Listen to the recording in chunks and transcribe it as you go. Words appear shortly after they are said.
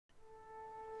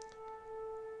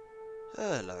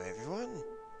Hello everyone,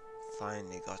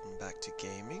 finally gotten back to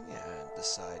gaming and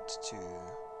decided to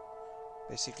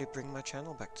basically bring my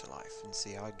channel back to life and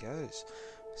see how it goes.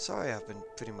 Sorry I've been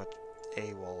pretty much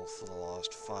AWOL for the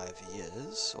last 5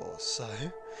 years or so,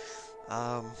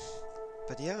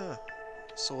 but yeah,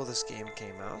 saw this game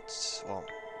came out, well,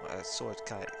 I saw it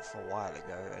for a while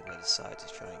ago and I decided to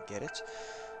try and get it,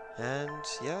 and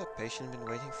yeah, patiently been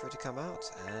waiting for it to come out,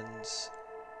 and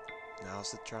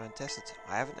now's the try and test it.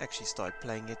 I haven't actually started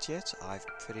playing it yet. I've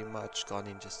pretty much gone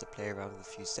in just to play around with a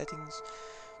few settings,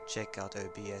 check out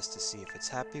OBS to see if it's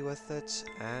happy with it,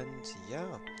 and yeah,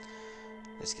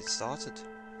 let's get started.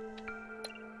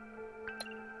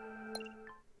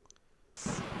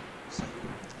 So,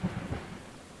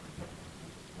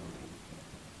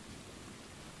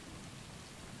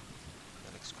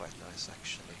 that looks quite nice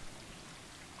actually.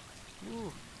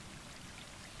 Ooh,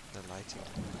 the lighting.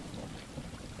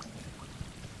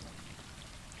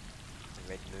 The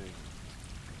red moon.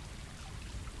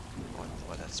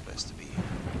 What that's supposed to be.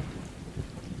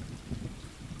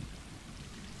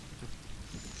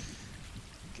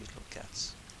 Cute little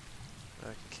cats.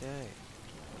 Okay.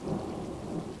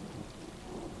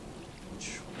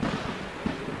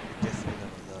 Definitely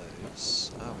none of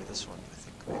those. Oh, wait, this one, I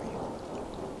think, maybe.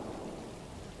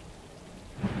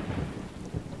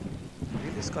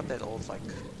 Really, it's got that old, like,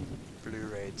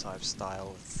 Blu-ray type style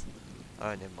with... Oh,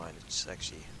 never mind, it just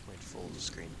actually went full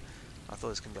screen. I thought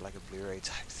it was going to be like a Blu-ray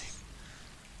type thing.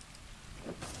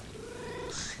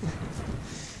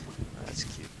 Oh, that's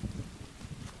cute.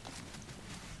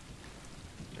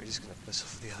 We're just going to piss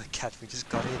off the other cat we just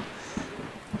got in.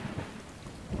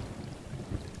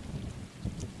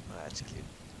 Oh, that's cute.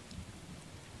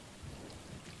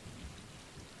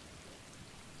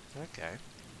 Okay.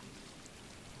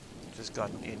 Just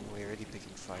gotten in, we're already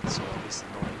picking fights, so at least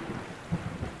annoying.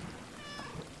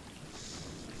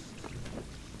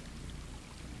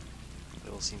 They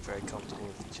all seem very comfortable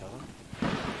with each other.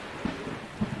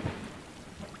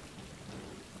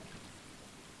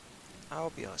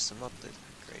 I'll be honest, I'm not the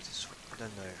greatest. I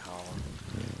don't know how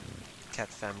cat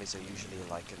families are usually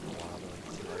like in the wild or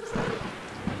anything like that.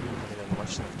 I don't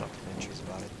watch enough documentaries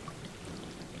about it.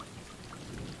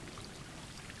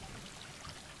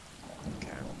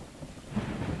 Okay. Are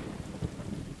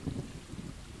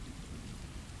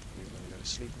we going to go to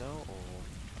sleep now, or...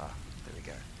 Ah, there we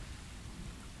go.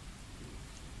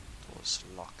 Door's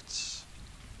locked.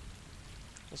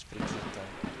 That's pretty cute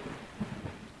though.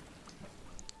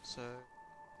 So...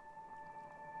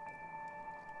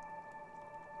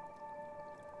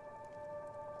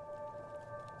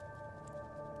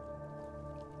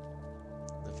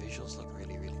 the visuals look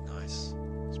really, really nice.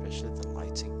 Especially the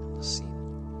lighting on the scene.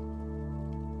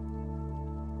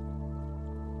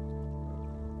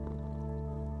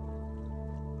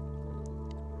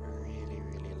 I really,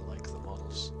 really like the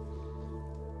models.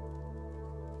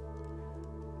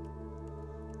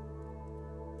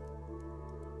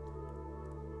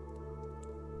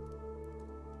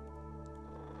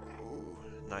 Ooh,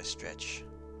 nice stretch.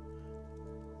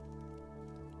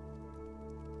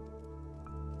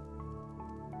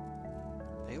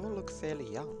 They all look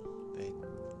fairly young.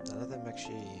 None of them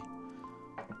actually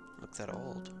look that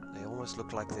old. They almost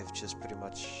look like they've just pretty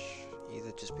much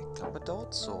either just become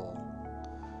adults or...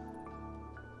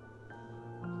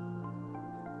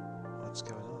 what's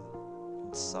going on?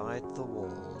 Inside the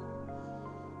wall.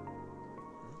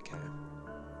 Okay.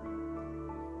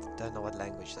 Don't know what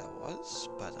language that was,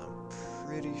 but I'm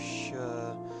pretty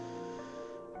sure...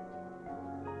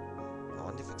 I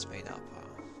wonder if it's made up.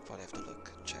 Probably have to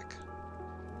look and check.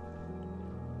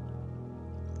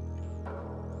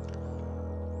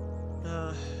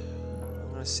 I'm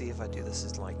gonna see if I do this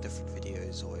as like different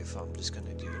videos or if I'm just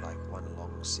gonna do like one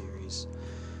long series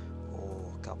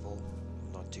or a couple.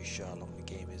 I'm not too sure how long the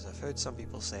game is. I've heard some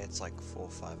people say it's like 4 or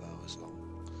 5 hours long,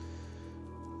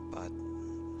 but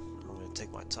I'm gonna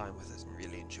take my time with it and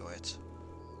really enjoy it.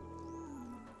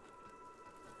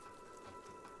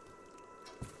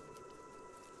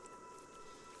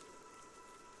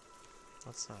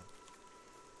 What's that?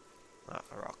 Ah,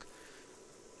 a rock.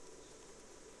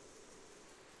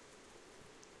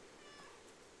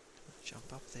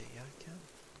 Jump up there, yeah I can.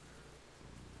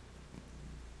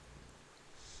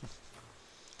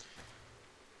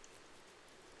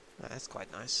 That's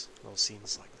quite nice, little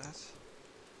scenes like that.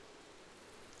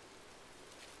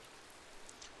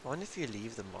 I wonder if you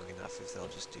leave them long enough if they'll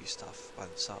just do stuff by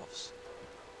themselves.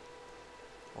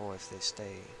 Or if they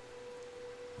stay.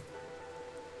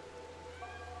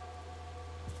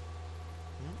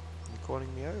 You're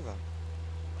calling me over.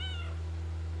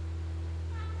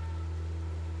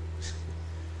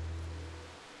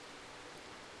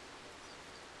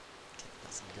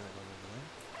 Nothing going on over there.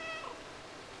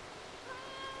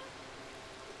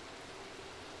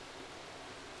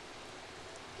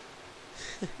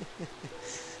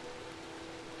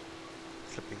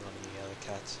 Clipping on the other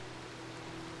cat.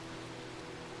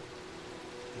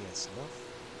 Yes, enough.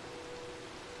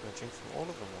 I'm gonna drink from all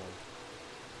of them all.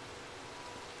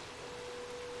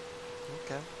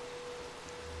 Okay.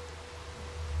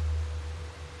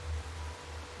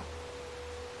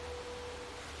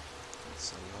 It's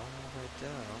a long way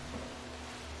down.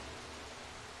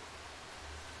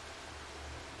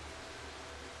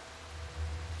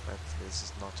 Hopefully this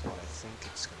is not what I think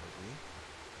it's going to be.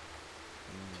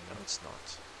 No, it's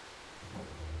not.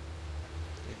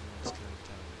 Everyone's going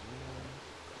down here.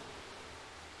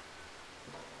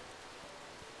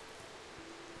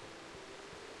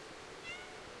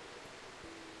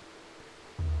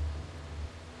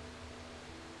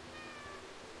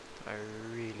 I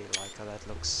really like how that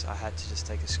looks. I had to just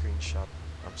take a screenshot.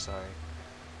 I'm sorry.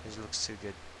 It looks too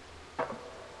good.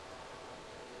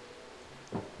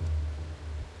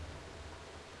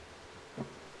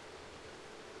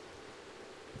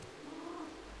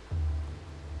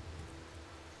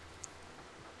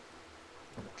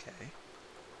 Okay.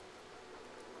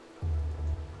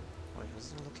 Why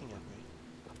isn't it looking at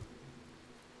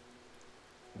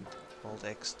me? Hold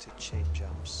X to chain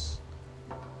jumps.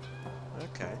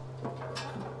 Okay.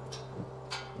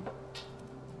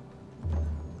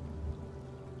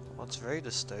 Well, it's very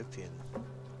dystopian,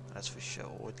 that's for sure,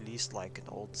 or at least like an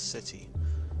old city.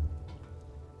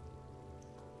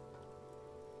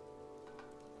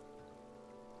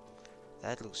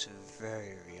 That looks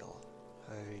very real.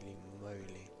 Holy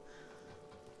moly.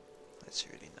 That's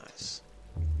really nice.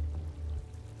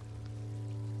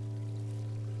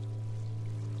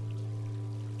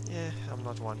 Yeah, I'm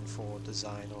not one for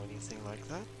design or anything like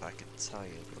that, but I can tell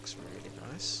you it looks really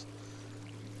nice.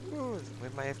 Ooh,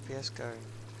 where'd my FPS go?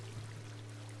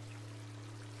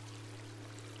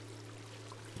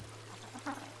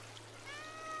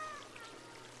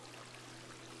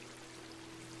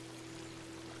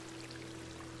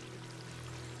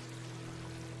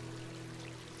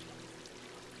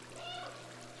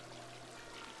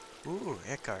 Ooh,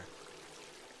 echo.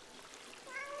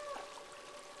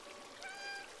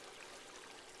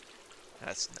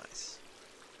 That's nice.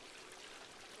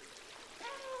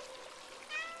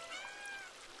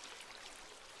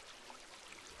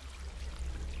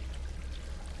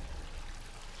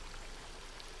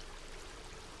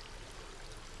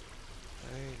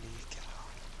 Holy cow.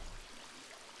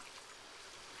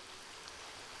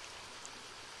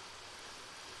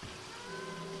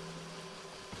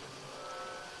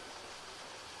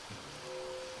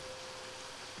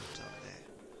 Down there.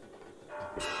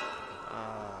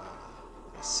 Ah,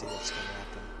 let's see what's going to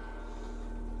happen.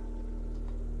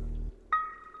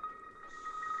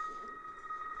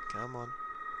 Come on.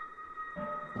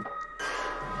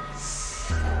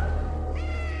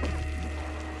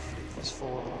 Flip this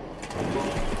forward.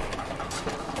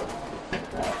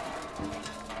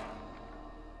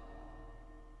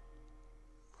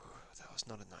 That was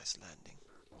not a nice landing.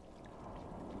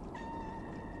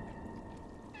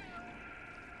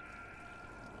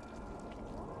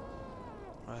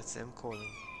 Oh, it's them calling.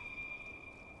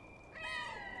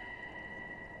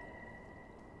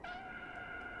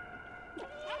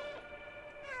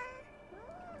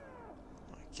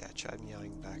 Okay, I tried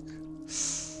meowing back.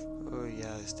 Oh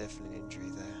yeah, there's definitely an injury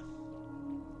there.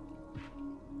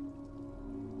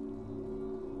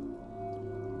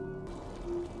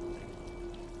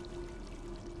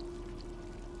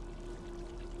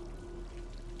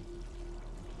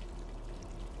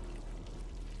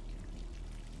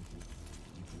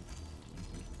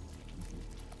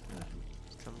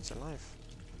 Coming to life.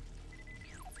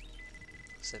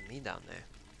 Is that me down there?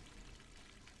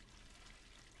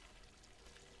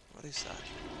 What is that?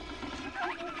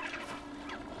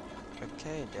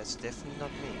 Okay, that's definitely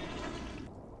not me.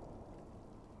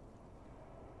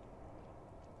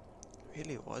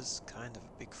 Really was kind of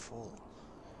a big fall.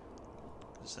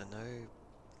 Because I know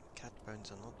cat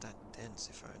bones are not that dense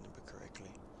if I remember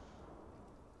correctly.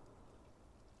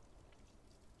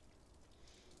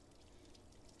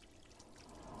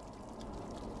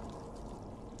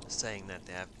 Saying that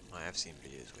I have seen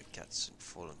videos where cats have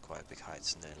fallen quite big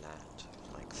heights and they land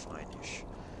like fine-ish,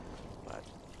 but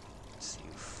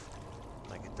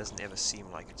like it doesn't ever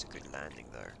seem like it's a good landing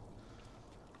though.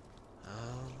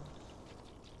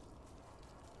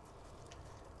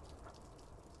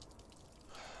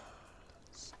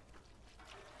 It's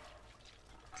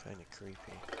kind of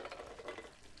creepy.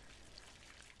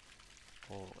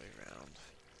 All the way around.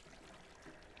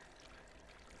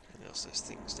 And there's those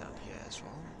things down here as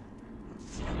well.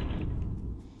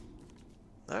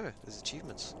 No, there's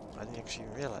achievements. I didn't actually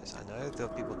realize. I know there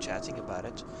are people chatting about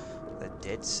it. The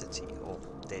Dead City, or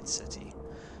Dead City.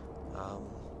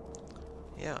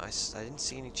 Yeah, I didn't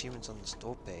see any achievements on the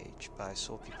store page, but I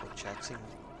saw people chatting.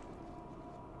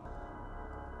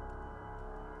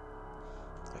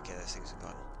 Okay, those things are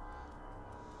gone.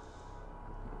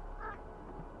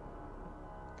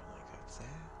 Can I go up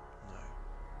there? No.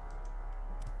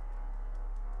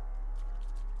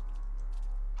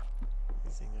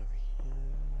 Anything over here?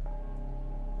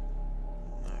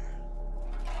 No.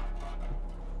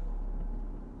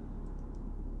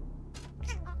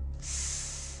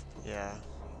 Yeah.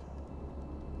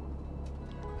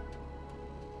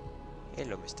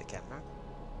 Hello, Mr. Camera.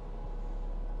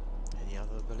 Any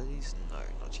other abilities? No,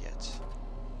 not yet.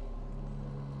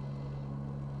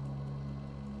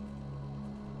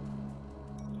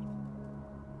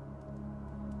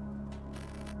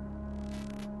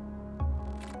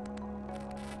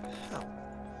 Help.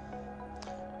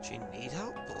 Do you need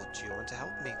help, or do you want to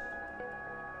help me? I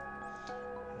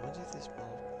wonder if there's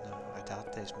more. No, I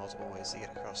doubt there's multiple ways to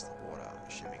get across the water. I'm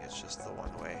assuming it's just the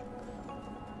one way.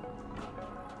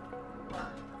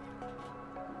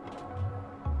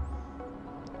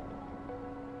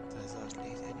 Does that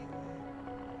lead anywhere?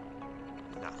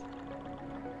 No.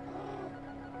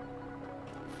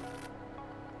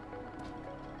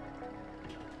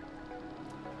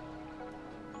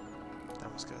 That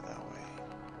must go that way.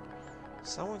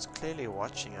 Someone's clearly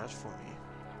watching out for me.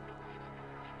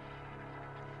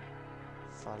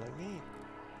 Follow me.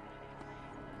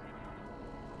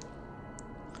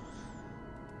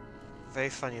 Very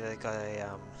funny they got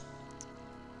a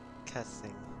cat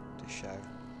thing to show.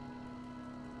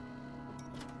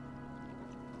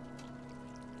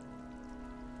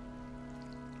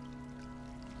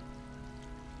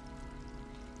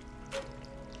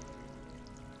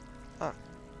 Oh.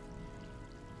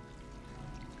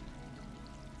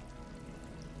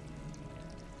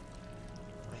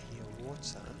 I hear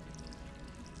water.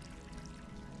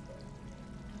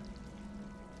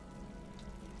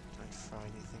 Don't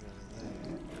find anything over there.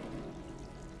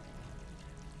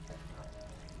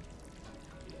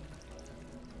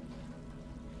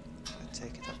 I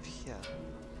take it up here.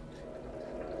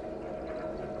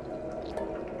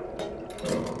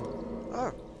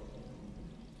 Oh!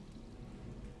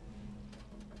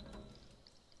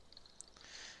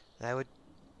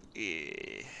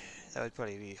 That would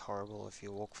probably be horrible if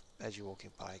you walk as you're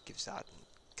walking by, it gives out and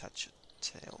cuts your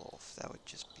tail off. That would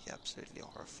just be absolutely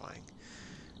horrifying.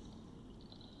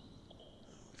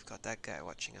 We've got that guy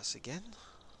watching us again.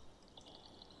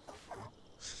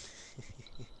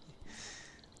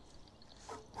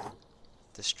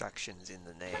 Distractions in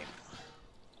the name.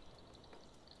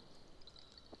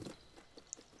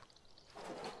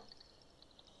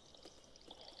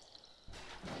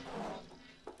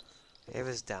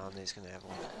 Whoever's down there's gonna have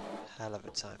one hell of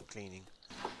a time cleaning.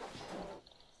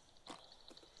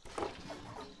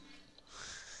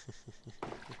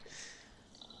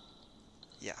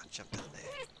 Yeah, jump down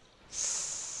there.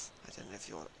 I don't know if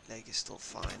your leg is still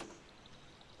fine.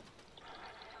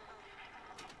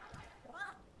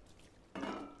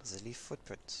 Does it leave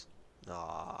footprints?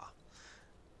 Nah.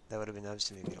 That would have been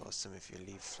absolutely awesome if you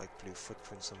leave like blue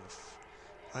footprints on the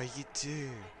oh, you do!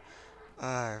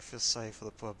 Ah, I feel sorry for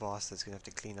the poor bastard's gonna have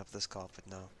to clean up this carpet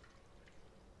now.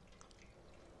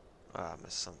 Ah, I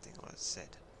missed something what it said.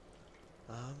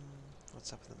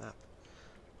 What's up with the map?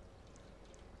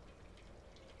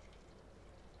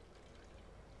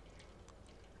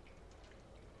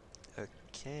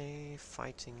 Okay,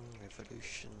 fighting,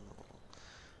 revolution, or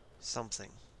something.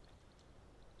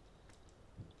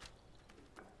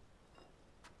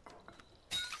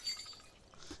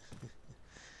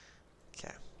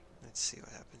 Okay, let's see what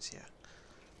happens here.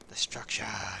 Destruction!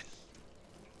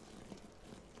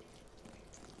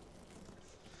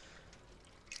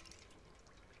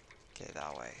 Okay,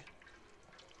 that way.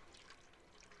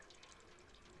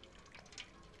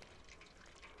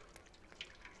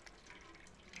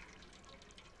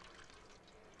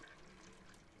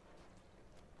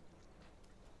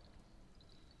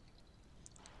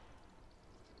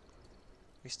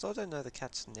 We still don't know the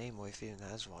cat's name or if it even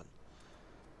has one.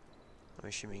 I'm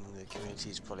assuming the community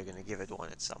is probably going to give it one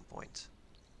at some point.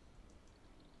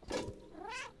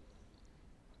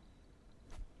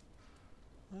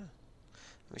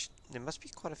 There must be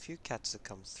quite a few cats that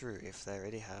come through if they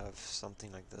already have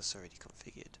something like this already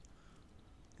configured.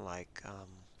 Like,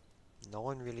 no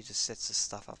one really just sets this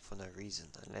stuff up for no reason,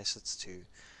 unless it's to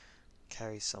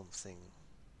carry something,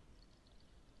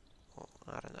 well,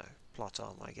 I don't know, plot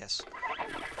armor, I guess.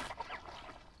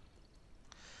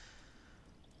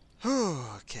 Whew.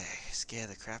 scare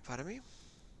the crap out of me.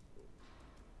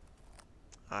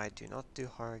 I do not do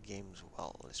horror games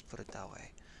well, let's put it that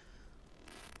way.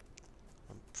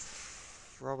 I'm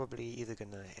probably either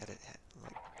gonna edit it,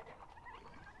 like,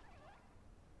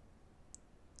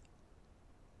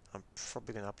 I'm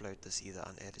probably gonna upload this either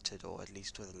unedited or at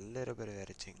least with a little bit of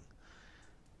editing.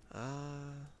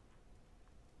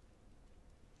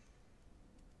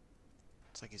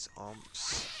 It's like his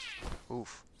arms.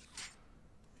 Oof.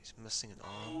 He's missing an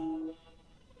arm.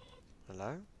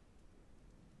 Hello?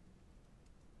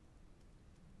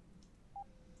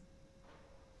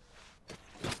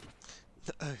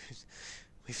 No,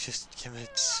 we've just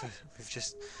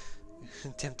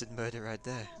attempted murder right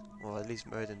there. Or at least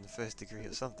murder in the first degree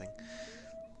or something.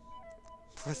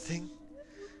 Poor thing.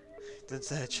 Didn't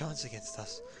stand a chance against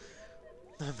us.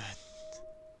 No man.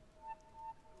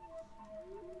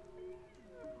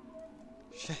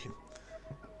 Shame.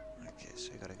 Okay,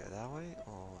 so we gotta go that way,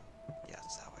 or... yeah,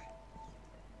 it's that way.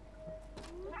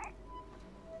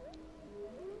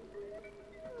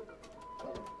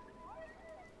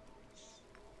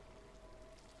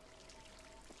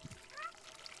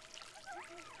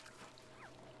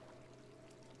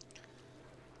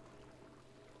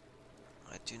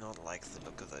 I do not like the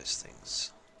look of those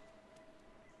things.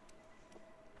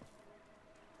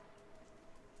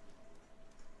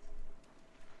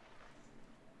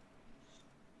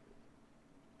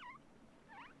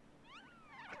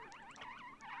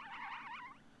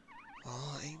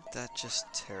 Oh, ain't that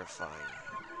just terrifying?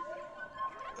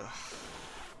 Ugh.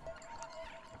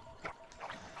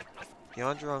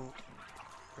 Beyond wrong.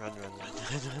 Run, run, run,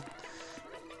 run,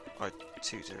 run.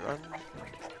 R2 to run.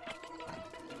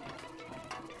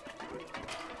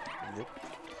 Nope.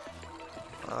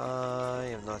 I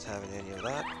am not having any of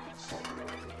that.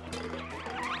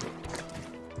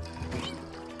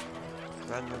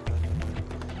 Run, run, run,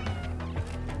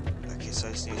 run. Okay, so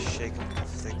I just need to shake them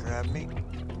if they grab me.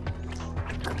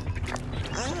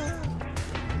 Ah!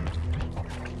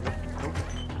 Nope.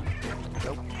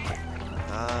 Nope.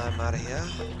 I'm out of here.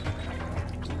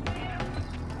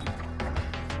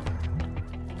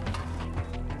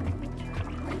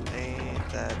 Ain't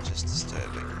that just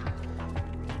disturbing?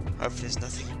 Hopefully there's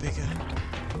nothing bigger.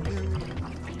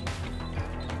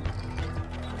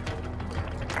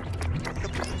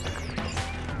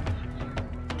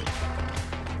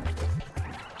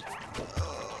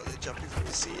 Oh, they're jumping from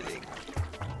the ceiling.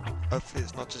 Hopefully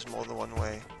it's not just more than one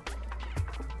way.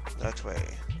 That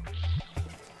way.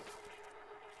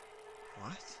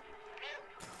 What?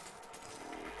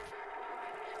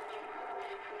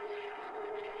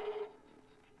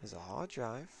 There's a hard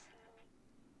drive.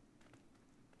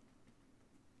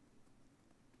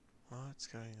 What's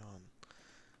going on?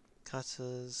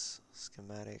 Cutters,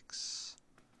 schematics,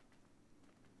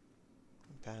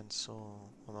 bandsaw,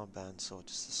 well not bandsaw,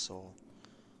 just a saw.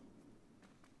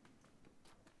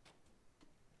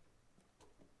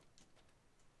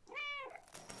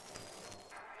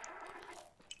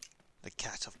 The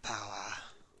cat of power.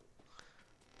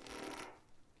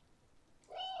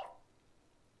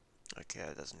 Okay,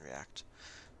 it doesn't react.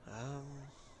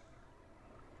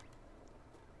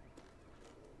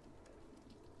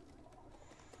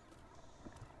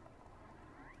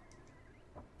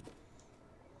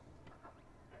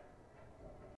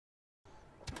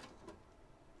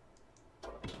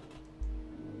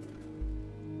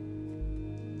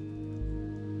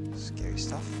 Scary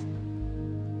stuff.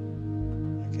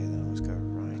 Okay, then let's go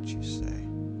right, you say.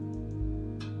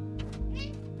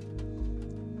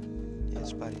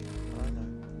 Yes, buddy. I know.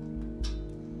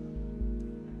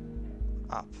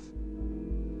 Up.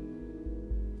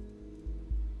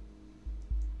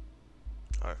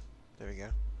 Oh, there we go.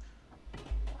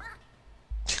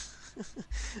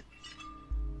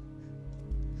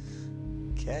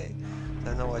 Okay,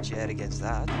 don't know what you had against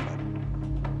that, but...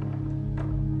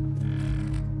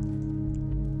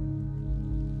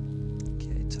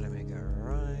 Okay, till I make a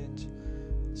right.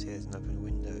 See, there's an open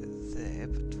window there,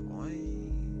 but why?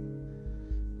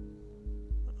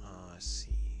 Ah, I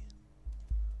see.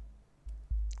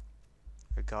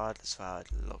 Regardless of how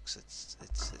it looks,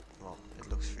 well, it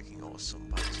looks freaking awesome,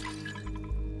 but...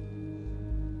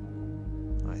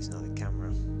 Oh, it's another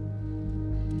camera.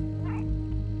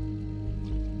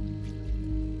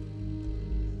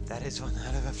 That is one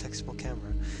hell of a flexible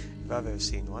camera, if I've ever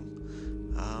seen one.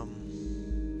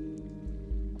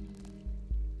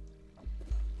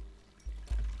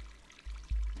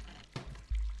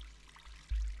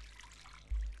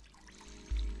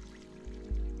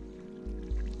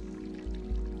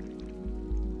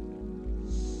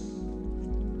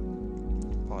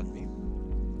 Pardon me.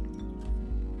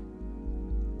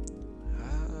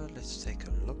 Let's take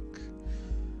a look.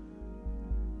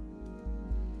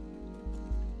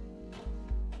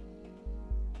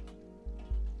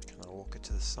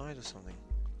 to the side or something?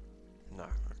 No,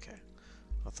 okay.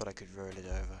 I thought I could roll it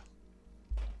over.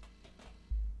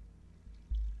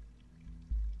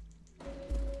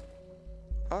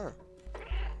 Oh!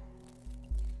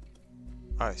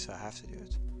 Oh, so I have to do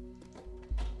it.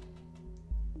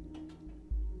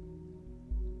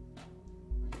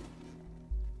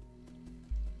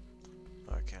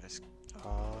 Okay, let's...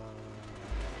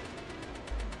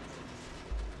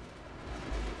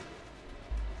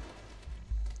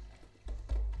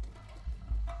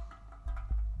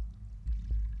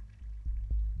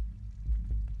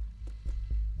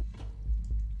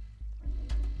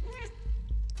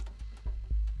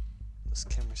 this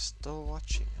camera's still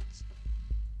watching it.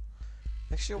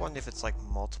 Actually, I wonder if it's like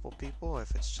multiple people or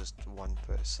if it's just one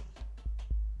person.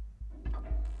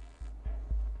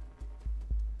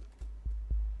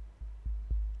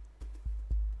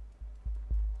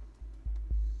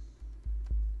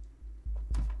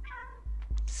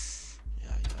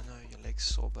 Yeah, I know your leg's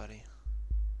sore, buddy.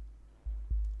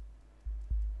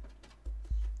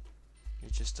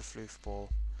 You're just a floof ball.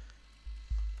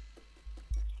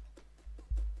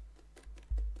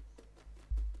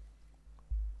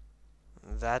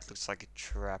 That looks like a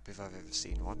trap if I've ever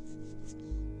seen one.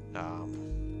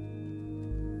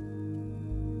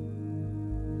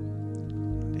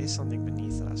 There's something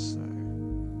beneath us, so...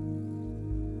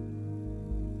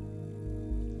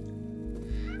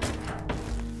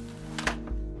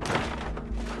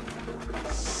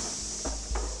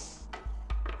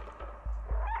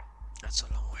 That's a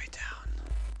long way down.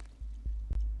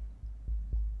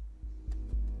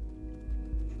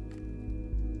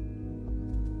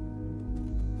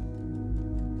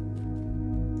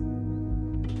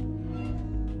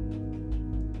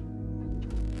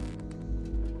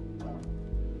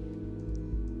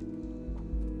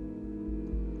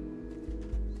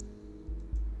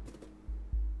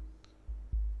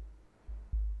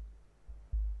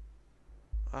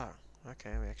 Oh,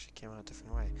 okay, we actually came out a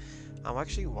different way. I'm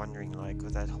actually wondering, like,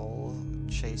 with that whole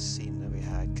chase scene that we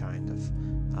had, kind of,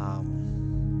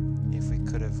 if we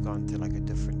could have gone to, like, a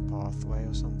different pathway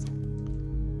or something.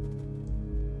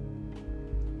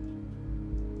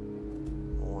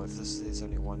 Or if there's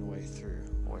only one way through,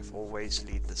 or if all ways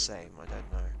lead the same, I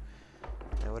don't know.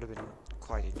 That would have been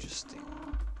quite interesting.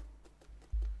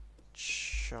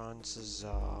 Chances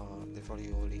are they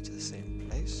probably all lead to the same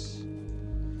place.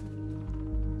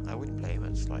 I wouldn't blame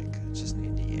it, like, it's just an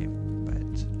indie game,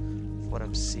 but for what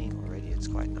I'm seeing already, it's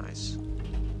quite nice.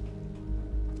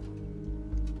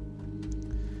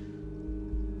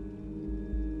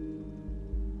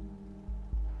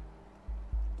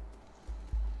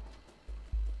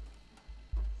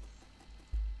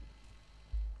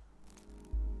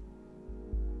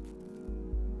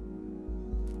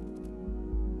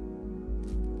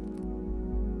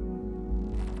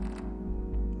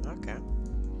 Okay.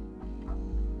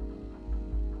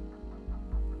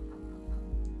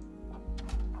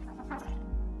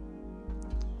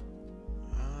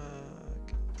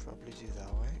 Probably do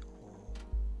that way,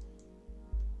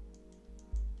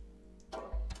 or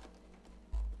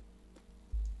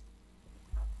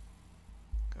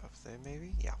go up there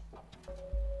maybe? Yeah.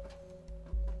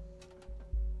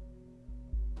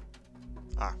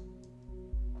 Ah.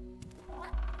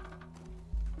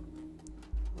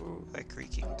 Ooh, that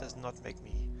creaking does not make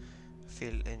me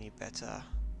feel any better.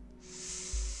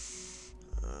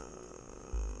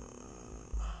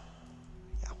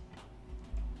 Yeah.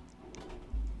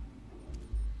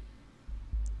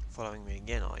 Following me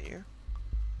again, are you?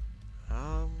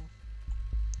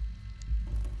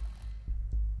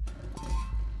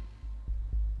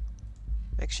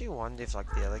 Actually wonder if,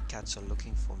 like, the other cats are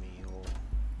looking for me, or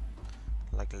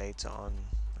like later on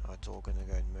how it's all gonna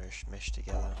go and mesh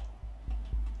together.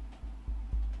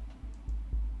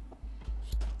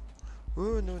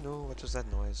 Oh no, what was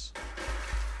that noise?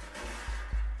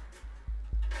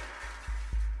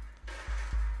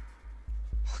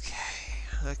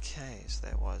 Okay, so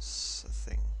that was the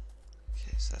thing.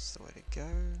 Okay, so that's the way to go.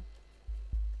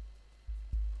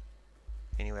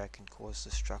 Anyway, I can cause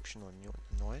destruction or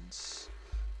annoyance?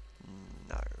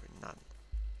 No, none.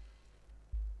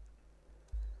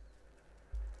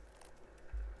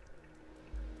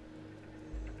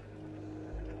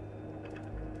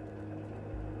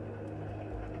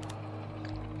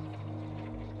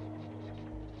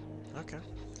 Okay.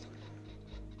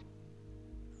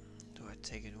 Do I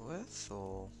take it with,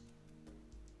 or...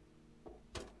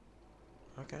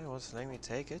 Okay, well, it's letting me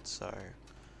take it, so... I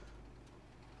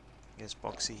guess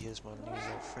Boxy here's my new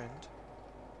little friend.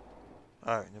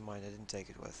 Oh, never mind, I didn't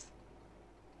take it with.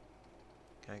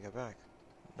 Can I go back?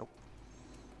 Nope.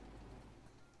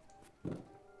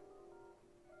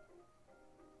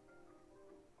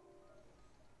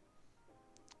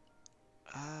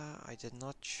 did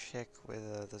not check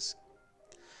whether this...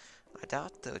 I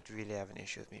doubt they would really have an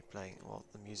issue with me playing, well,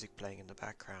 the music playing in the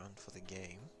background for the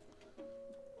game.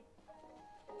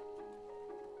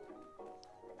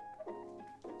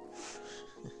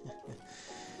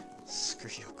 Screw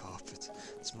your carpet.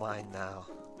 It's mine now.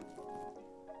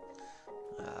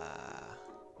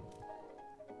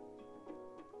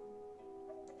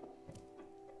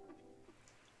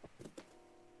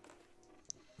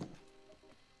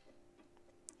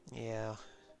 Yeah.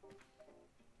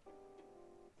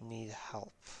 Need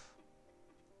help.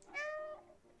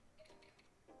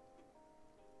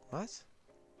 What?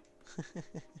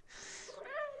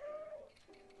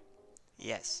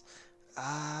 Yes.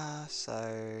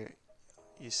 So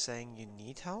you're saying you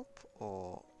need help,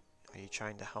 or are you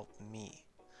trying to help me?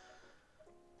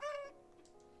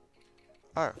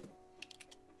 Oh.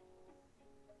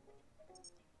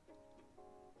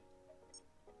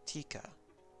 Tika.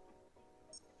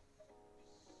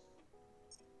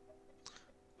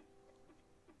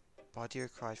 Body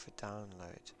required for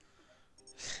download.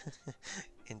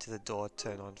 Into the door,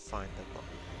 turn on, find the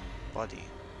body.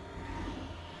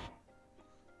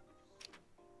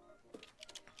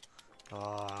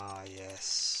 Ah,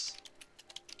 yes.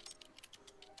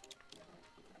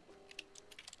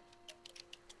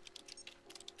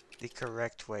 The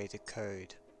correct way to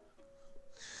code.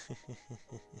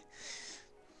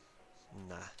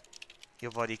 Nah.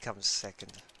 Your body comes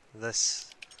second. This.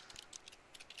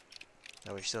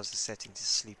 I wish there was a setting to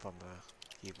sleep on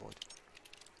the keyboard.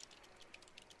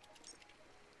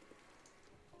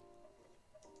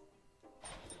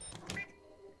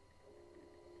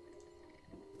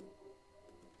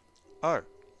 Oh.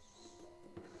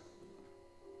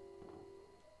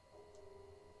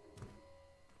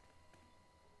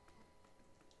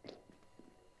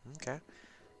 Okay.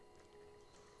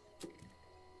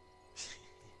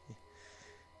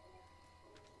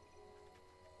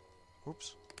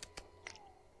 Oops.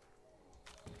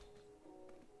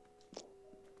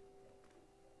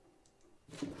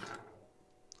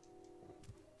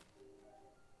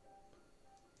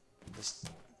 This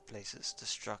place's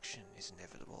destruction is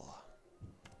inevitable.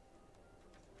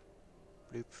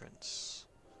 Blueprints.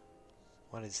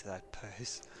 What is that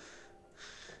pose?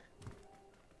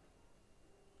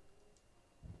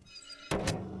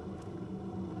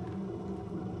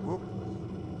 Whoop.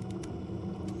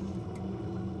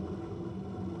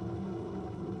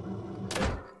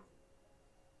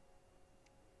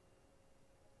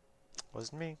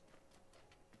 Wasn't me.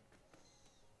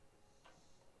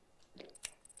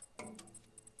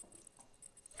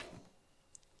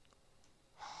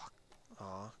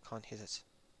 Aw, can't hit it.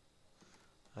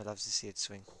 I'd love to see it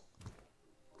swing.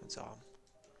 Its arm.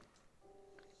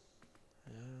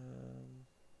 I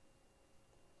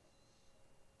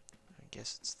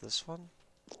guess it's this one.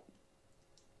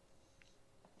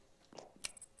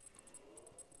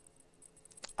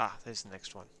 Ah, there's the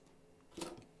next one.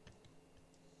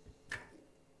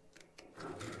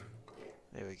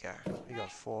 There we go. We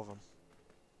got 4 of them.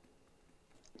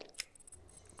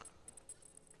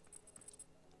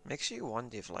 Makes you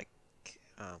wonder if, like,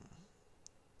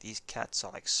 these cats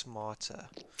are, like, smarter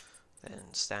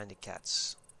than standard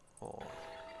cats, or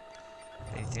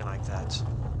anything like that.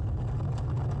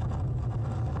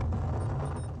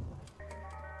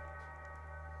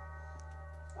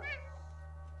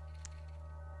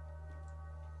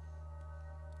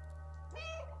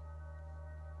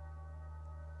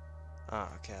 Ah,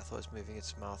 okay, I thought it was moving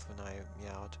its mouth when I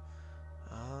meowed.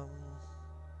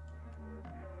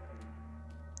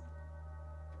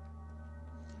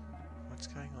 What's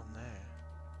going on there?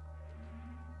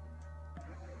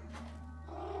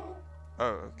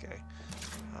 Oh, okay.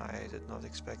 I did not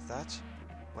expect that.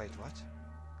 Wait, what?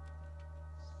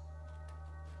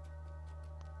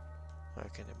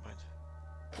 Okay, never mind.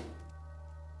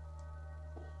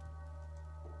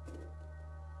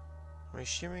 I'm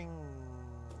assuming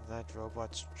that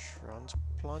robot's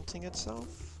transplanting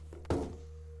itself?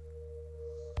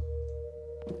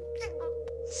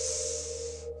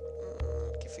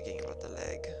 Keep forgetting about the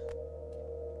leg.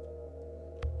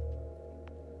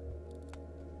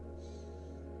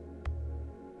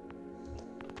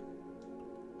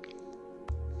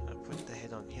 Can I put the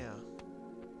head on here?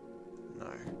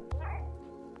 No.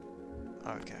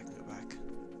 Oh, okay, I can go back.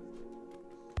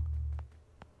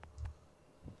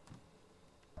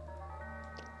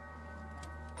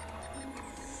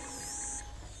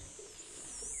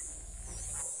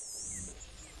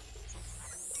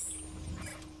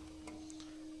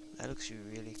 That looks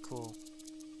really cool.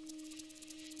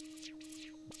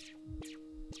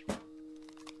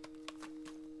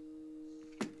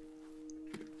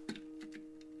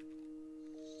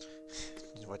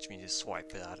 watch me just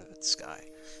swipe it out of the sky.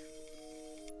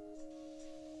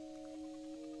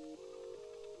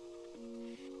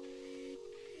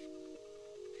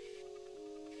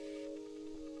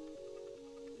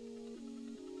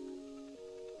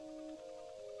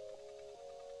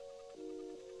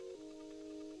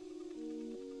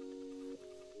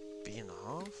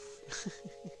 B.5?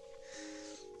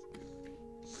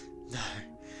 No,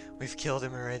 we've killed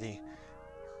him already.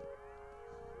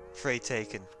 Prey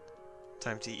taken.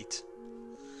 Time to eat.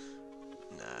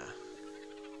 Nah.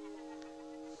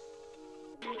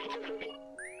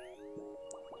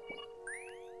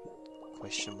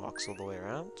 Question marks all the way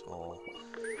around, or...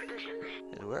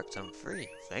 It worked, I'm free.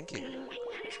 Thank you.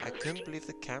 I couldn't believe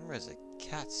the camera's a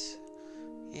cat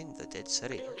in the dead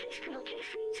city.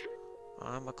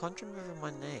 I can't remember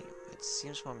my name. It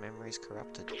seems my memory is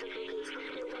corrupted.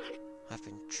 I've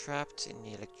been trapped in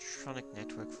the electronic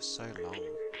network for so long.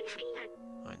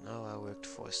 I know I worked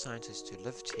for a scientist who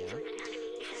lived here.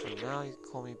 For now you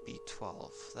call me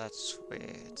B12. That's where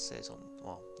it says on...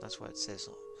 well, that's what it says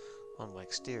on my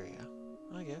exterior,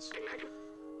 I guess.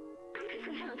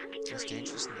 It's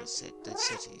dangerous in the dead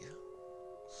city.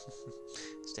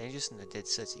 It's dangerous in the dead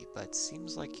city, but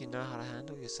seems like you know how to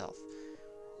handle yourself.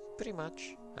 Pretty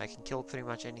much. I can kill pretty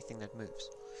much anything that moves.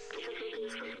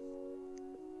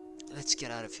 Let's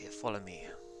get out of here. Follow me.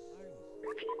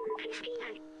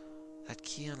 That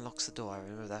key unlocks the door. I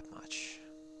remember that much.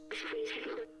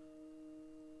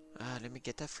 Let me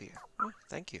get that for you. Oh,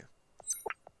 thank you.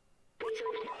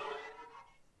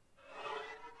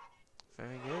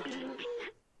 Very good.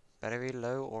 Battery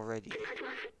low already.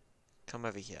 Come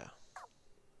over here.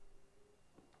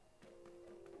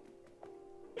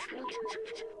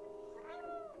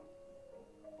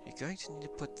 You're going to need to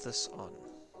put this on.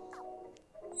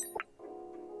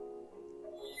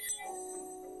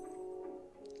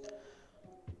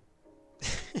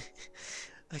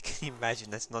 I can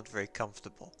imagine that's not very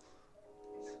comfortable.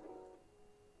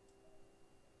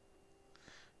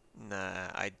 Nah,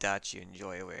 I doubt you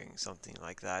enjoy wearing something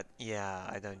like that. Yeah,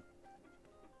 I don't...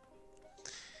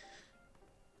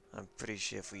 I'm pretty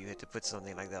sure if we had to put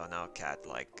something like that on our cat,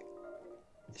 like...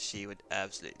 she would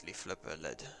absolutely flip her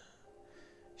lid.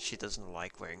 She doesn't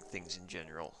like wearing things in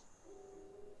general.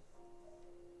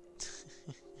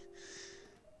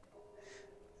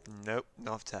 Nope,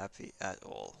 not happy at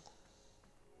all.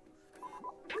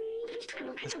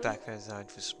 This backpack is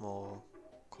designed for small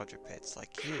quadrupeds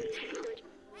like you.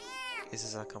 Is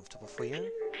this uncomfortable for you?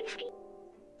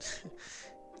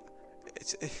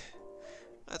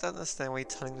 I don't understand why you're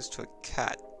telling this to a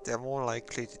cat. They're more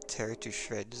likely to tear it to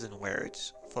shreds and wear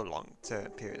it for a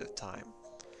long-term period of time.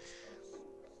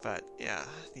 But yeah,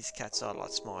 these cats are a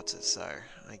lot smarter, so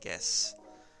I guess...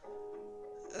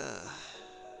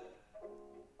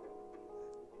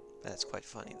 That's quite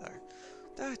funny though.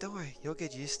 No, don't worry, you'll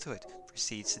get used to it.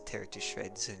 Proceeds to tear it to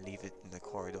shreds and leave it in the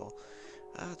corridor.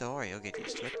 Don't worry, you'll get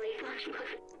used to it.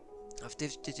 I've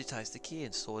digitized the key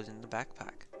and stored it in the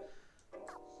backpack.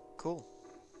 Cool.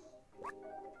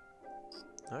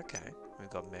 Okay, we've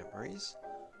got memories.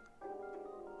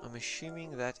 I'm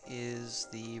assuming that is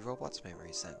the robot's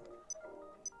memories then.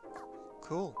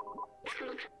 Cool.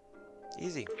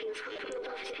 Easy.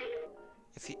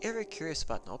 If you're ever curious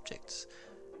about an object,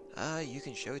 you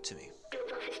can show it to me.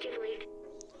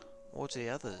 Or to the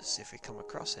others if we come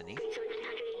across any.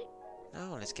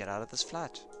 Now let's get out of this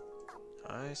flat.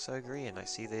 I so agree, and I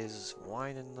see there's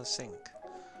wine in the sink.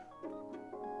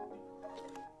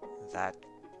 That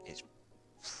is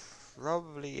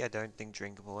probably, I don't think,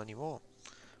 drinkable anymore.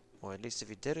 Or at least if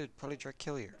you did, it'd probably try to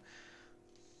kill you.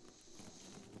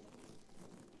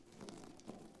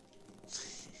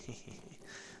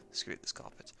 Screw this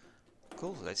carpet.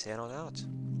 Cool, let's head on out.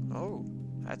 Oh,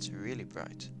 that's really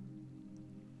bright.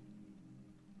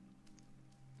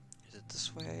 Is it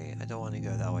this way? I don't want to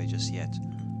go that way just yet.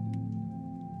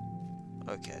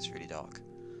 Okay, it's really dark.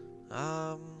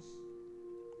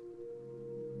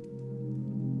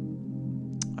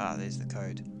 There's the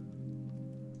code.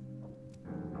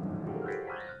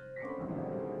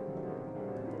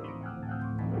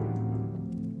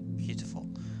 Beautiful.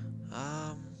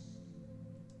 I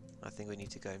think we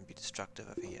need to go and be destructive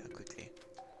over here quickly.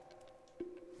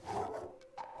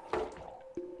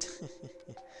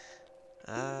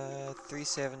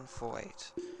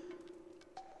 3748.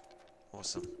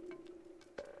 Awesome.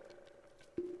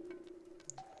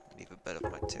 Leave a bit of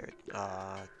my turret.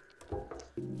 I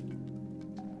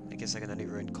guess I can only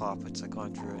ruin carpets, I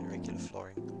can't ruin regular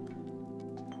flooring.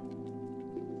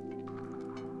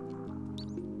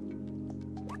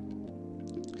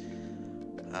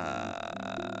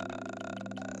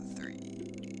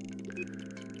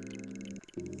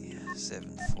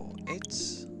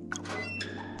 748.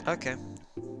 Okay.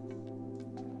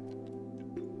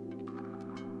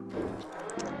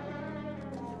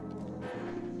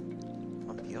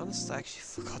 I'll be honest, I actually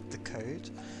forgot the code,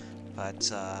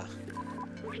 but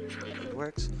it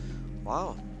works.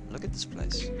 Wow, look at this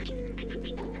place.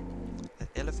 An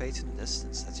elevator in the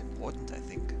distance, that's important, I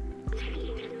think.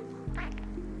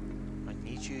 I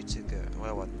need you to go.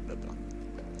 Well, what? Blah, blah.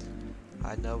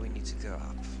 I know we need to go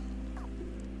up.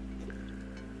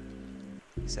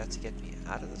 Is that to get me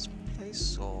out of this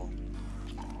place, or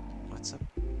what's up?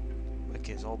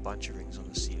 Okay, there's a whole bunch of rings on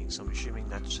the ceiling, so I'm assuming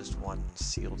that's just one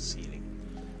sealed ceiling.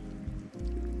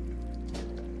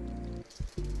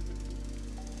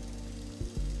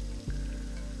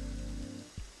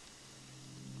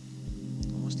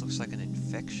 Almost looks like an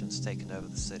infection's taken over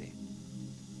the city.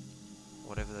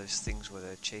 Whatever those things were,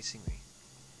 they're chasing me.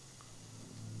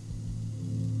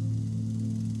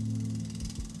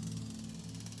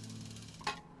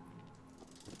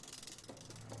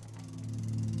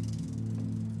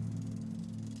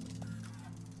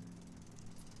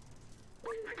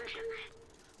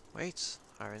 Wait,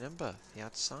 I remember, the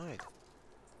outside.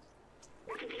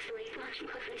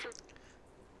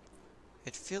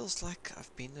 It feels like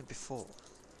I've been there before.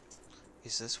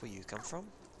 Is this where you come from?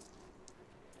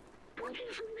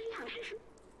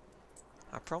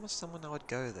 I promised someone I would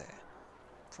go there.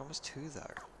 Promised who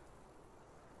though?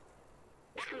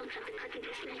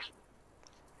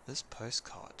 This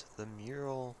postcard, the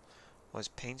mural was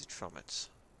painted from it.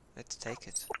 Let's take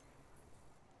it.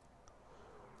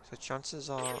 So chances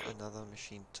are another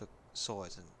machine saw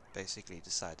it and basically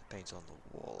decided to paint it on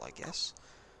the wall, I guess.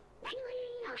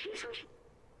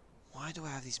 Why do I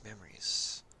have these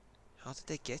memories? How did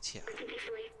they get here?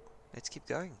 Let's keep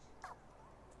going.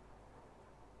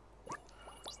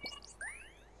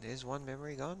 There's one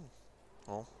memory gone.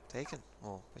 Or taken.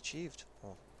 Or achieved.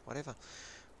 Or whatever.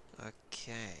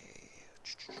 Okay.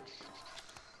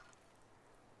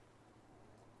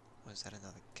 Was that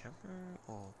another camera?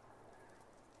 Or...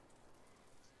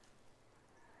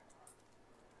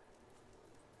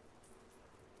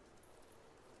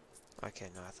 okay,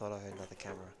 no, I thought I heard another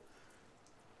camera.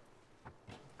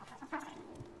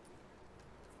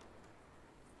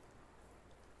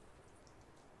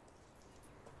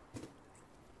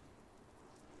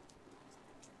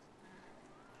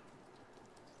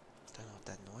 Don't know what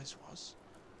that noise was.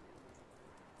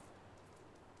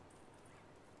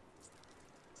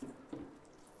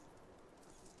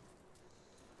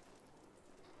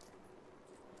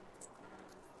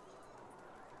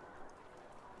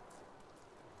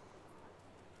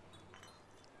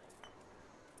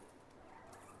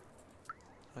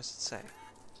 What does it say?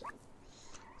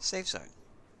 Safe zone.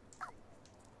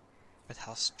 But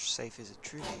how safe is it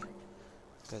truly?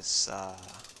 Because,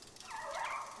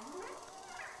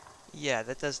 yeah,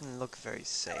 that doesn't look very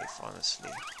safe,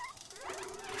 honestly.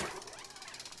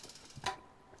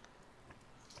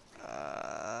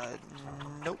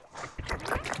 Nope.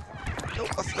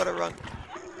 Nope, I've got to run.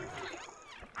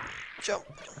 Jump.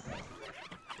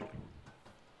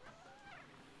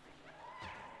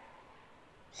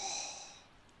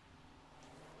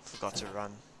 Forgot to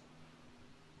run.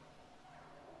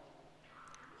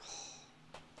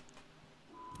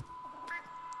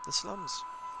 The slums.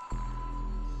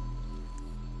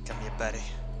 Come here, buddy.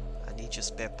 I need your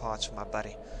spare parts for my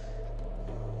buddy.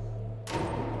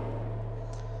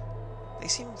 They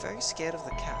seem very scared of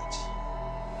the cat.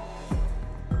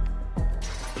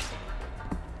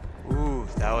 Ooh,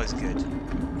 that was good.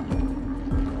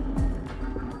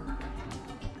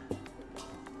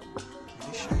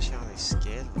 Really shows you how they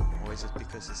scared them, or is it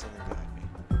because there's something behind me?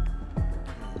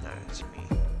 No, it's me.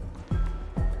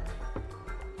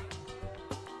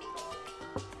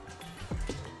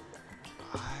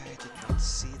 I did not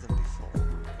see them before.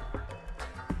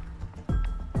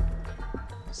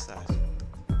 What's that?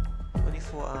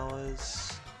 24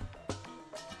 hours,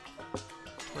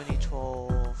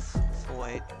 2012,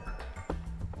 48.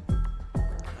 I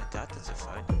doubt that's a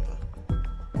phone number.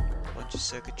 Bunch of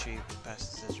circuitry,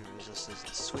 capacitors, resistors,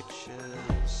 and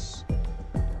switches.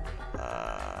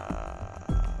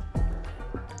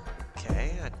 Okay,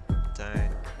 I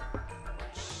don't.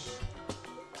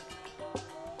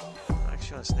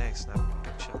 Actually, on Snake, snap a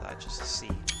picture of that just to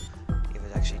see if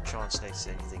it actually translates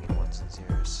to anything in ones and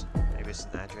zeros. Maybe it's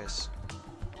an address.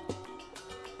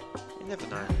 You never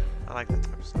know. I like that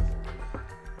type of stuff.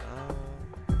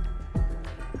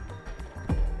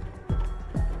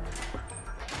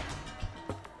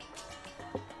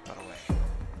 Got away.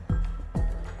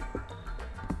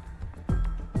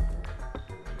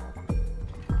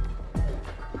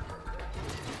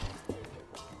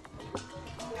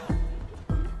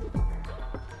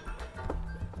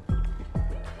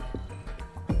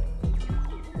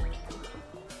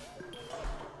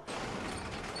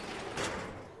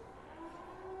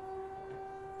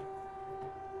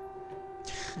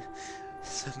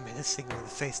 So menacing with a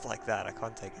face like that, I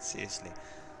can't take it seriously.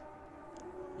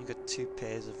 You got two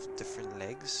pairs of different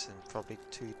legs and probably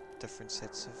two different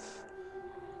sets of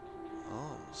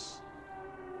arms.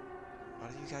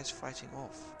 What are you guys fighting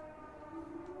off?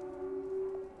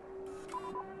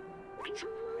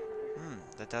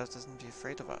 The dad doesn't be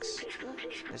afraid of us.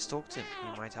 Let's talk to him,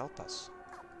 he might help us.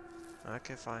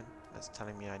 Okay, fine. That's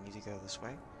telling me I need to go this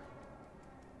way.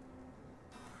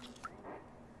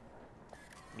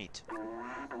 Meet.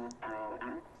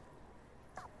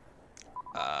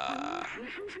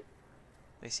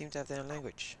 They seem to have their own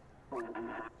language.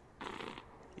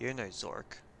 You're no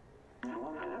Zork.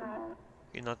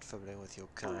 You're not familiar with your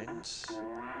kind.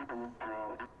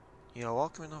 You are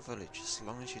welcome in our village as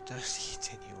long as you don't eat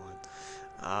anyone.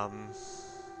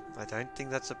 I don't think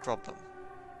that's a problem.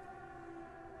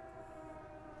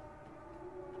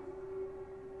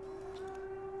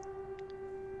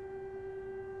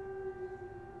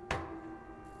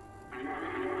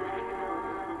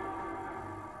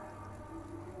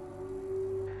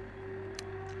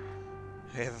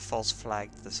 Whoever false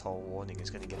flagged this whole warning is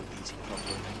going to get a beating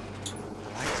probably.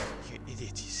 What? You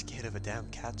idiot, you're scared of a damn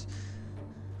cat?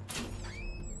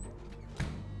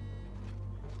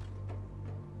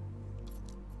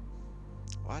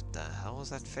 What the hell is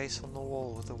that face on the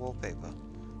wall with the wallpaper?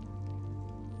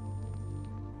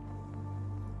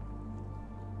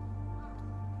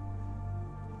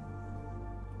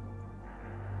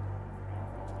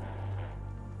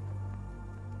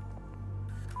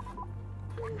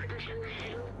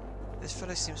 This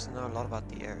fellow seems to know a lot about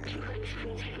the area.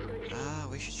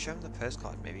 We should show him the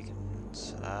postcard. Maybe he can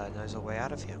knows our way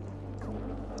out of here.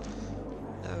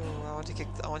 No, I want to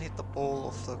hit the ball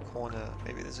off the corner.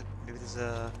 Maybe there's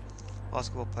a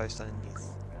basketball post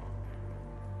underneath.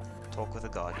 Talk with a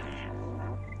guardian.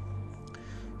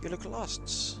 You look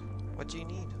lost. What do you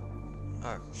need?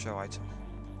 Oh, show item.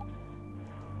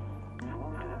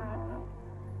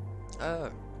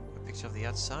 Oh, a picture of the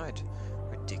outside.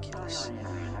 Ridiculous.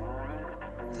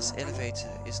 This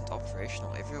elevator isn't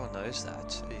operational. Everyone knows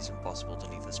that. It is impossible to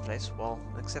leave this place. Well,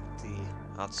 except the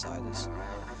outsiders.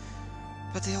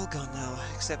 But they're all gone now,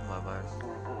 except Momo.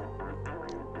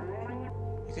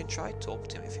 You can try to talk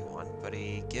to him if you want, but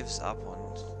he gives up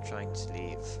on trying to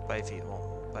leave. But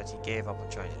he gave up on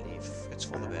trying to leave. It's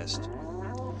for the best.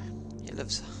 He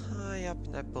lives high up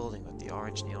in that building with the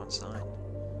orange neon sign.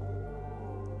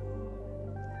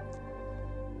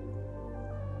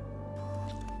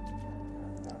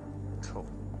 Cool.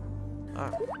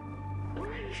 Oh.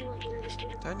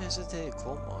 Don't hesitate to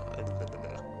call me.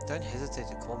 Don't hesitate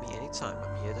to call me anytime.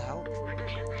 I'm here to help.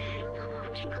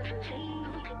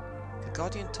 The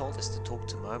Guardian told us to talk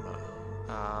to Momo.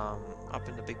 Up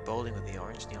in the big building with the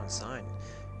orange neon sign.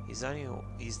 He's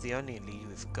the only lead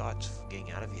we've got for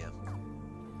getting out of here.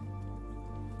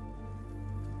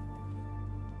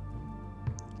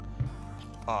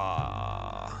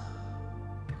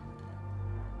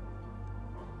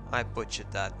 I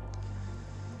butchered that.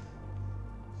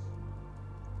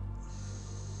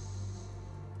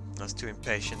 I was too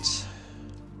impatient.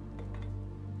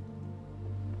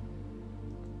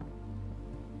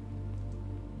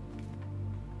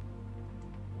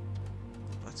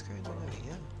 What's going on over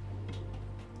here?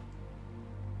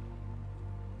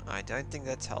 I don't think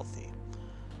that's healthy.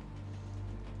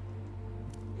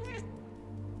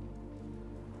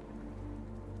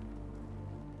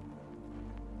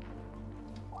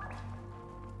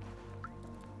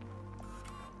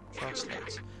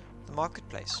 Translate. The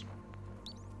marketplace.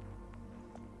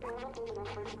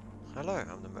 Hello,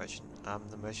 I'm the merchant. I'm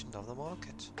the merchant of the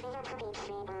market.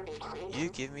 You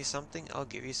give me something, I'll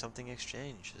give you something in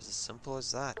exchange. It's as simple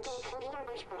as that.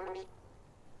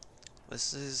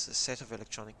 This is a set of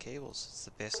electronic cables. It's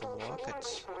the best on the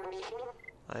market.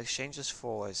 I'll exchange this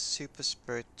for a super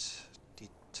spirit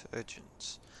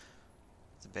detergent.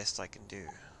 The best I can do.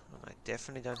 And I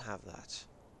definitely don't have that.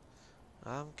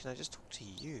 Can I just talk to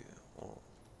you? Or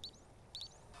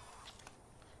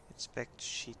inspect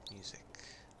sheet music.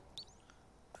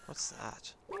 What's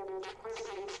that?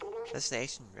 That's an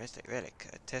ancient relic,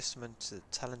 a testament to the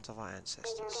talent of our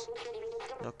ancestors.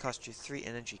 It'll cost you 3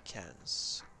 energy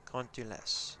cans. Can't do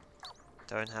less.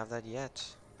 Don't have that yet.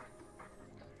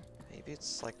 Maybe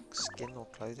it's like skin or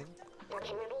clothing?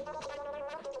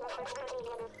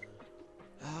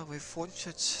 We're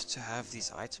fortunate to have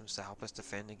these items to help us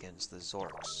defend against the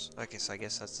Zorks. Okay, so I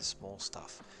guess that's the small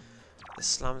stuff. The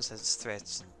slums has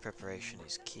threats and preparation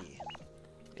is key.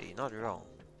 Yeah, you're not wrong.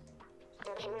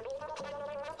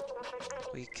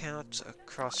 We come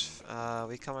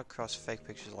across fake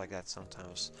pictures like that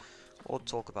sometimes. Or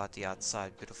talk about the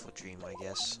outside beautiful dream, I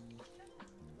guess.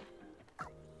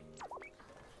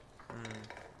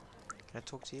 Can I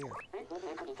talk to you?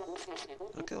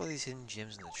 Look at all these hidden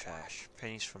gems in the trash.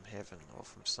 Pennies from heaven, or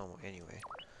from somewhere anyway.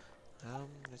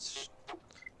 It's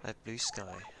that blue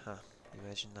sky. Huh,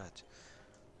 imagine that.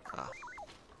 Ah.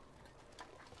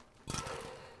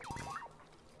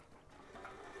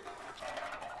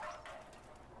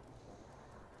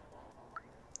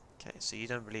 Okay, so you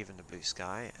don't believe in the blue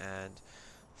sky, and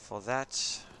for that,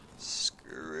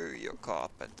 screw your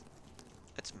carpet.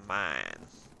 It's mine.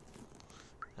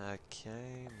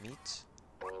 Okay, meat.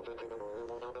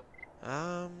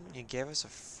 You gave us a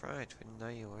fright. We didn't know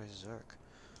you were Zerk.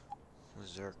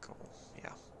 Zerkle,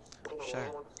 yeah.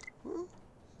 Sure. Woo.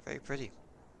 Very pretty.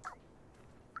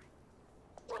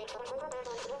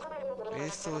 Really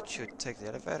thought you'd take the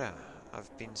elevator.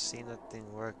 I've been seeing that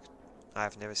thing work.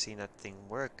 I've never seen that thing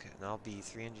work, and I'll be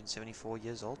 374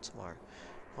 years old tomorrow.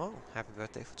 Oh, happy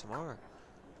birthday for tomorrow.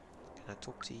 Can I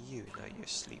talk to you? No, you're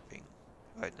sleeping.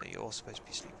 Oh, no, you're all supposed to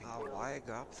be sleeping. Oh, why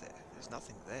go up there? There's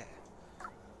nothing there.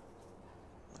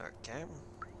 Okay.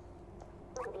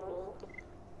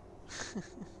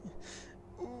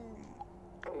 Ooh.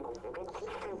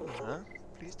 Huh?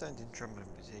 Please don't interrupt my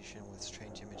meditation with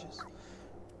strange images.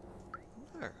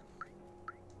 No.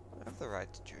 I have the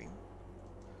right to dream.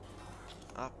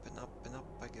 Up and up and up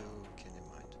I go. Okay, never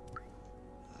mind.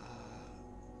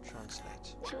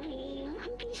 Translate.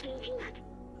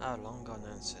 Our long-gone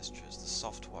ancestors, the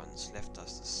soft ones, left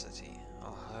us the city.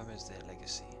 Our home is their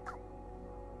legacy.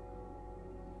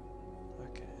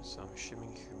 Okay, so I'm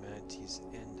assuming humanity's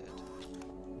ended.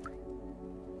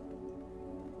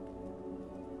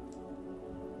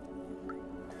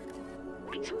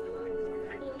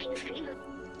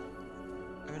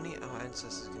 Only our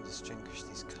ancestors can distinguish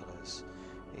these colors.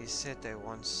 It is said they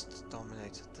once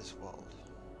dominated this world.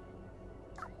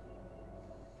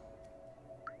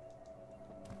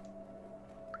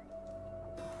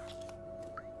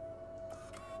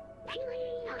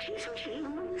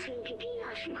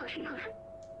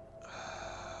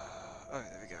 Oh,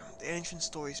 there we go. The ancient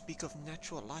stories speak of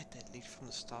natural light that leaped from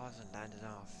the stars and landed at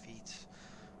our feet.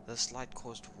 This light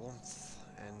caused warmth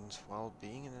and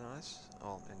well-being in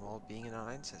our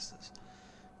ancestors.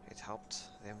 It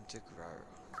helped them to grow.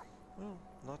 Well,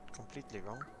 not completely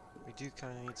wrong. We do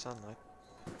kind of need sunlight.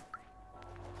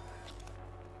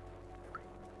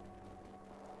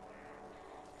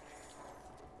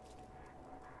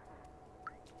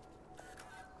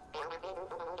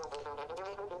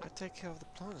 I take care of the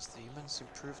plants. The humans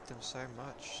improved them so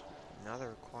much. Now they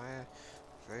require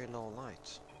very low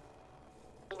light.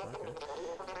 Okay.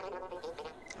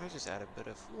 I just add a bit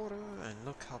of water and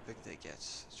look how big they get.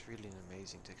 It's really an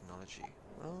amazing technology.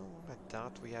 Well, I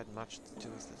doubt we had much to do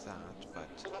with that,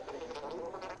 but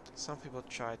some people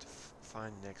tried to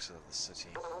find an exit of the city.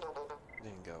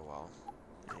 Didn't go well.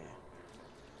 Yeah.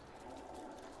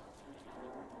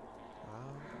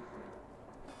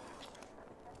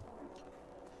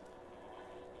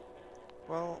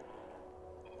 Well,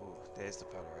 ooh, there's the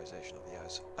polarization of the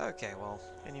eyes. Okay, well,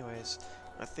 anyways,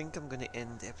 I think I'm going to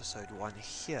end episode 1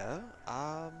 here.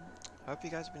 Hope you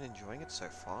guys have been enjoying it so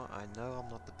far. I know I'm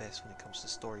not the best when it comes to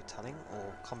storytelling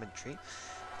or commentary,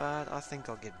 but I think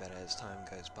I'll get better as time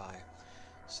goes by.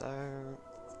 So,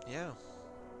 yeah,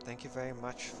 thank you very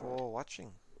much for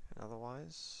watching. And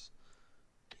otherwise,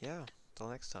 yeah, till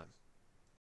next time.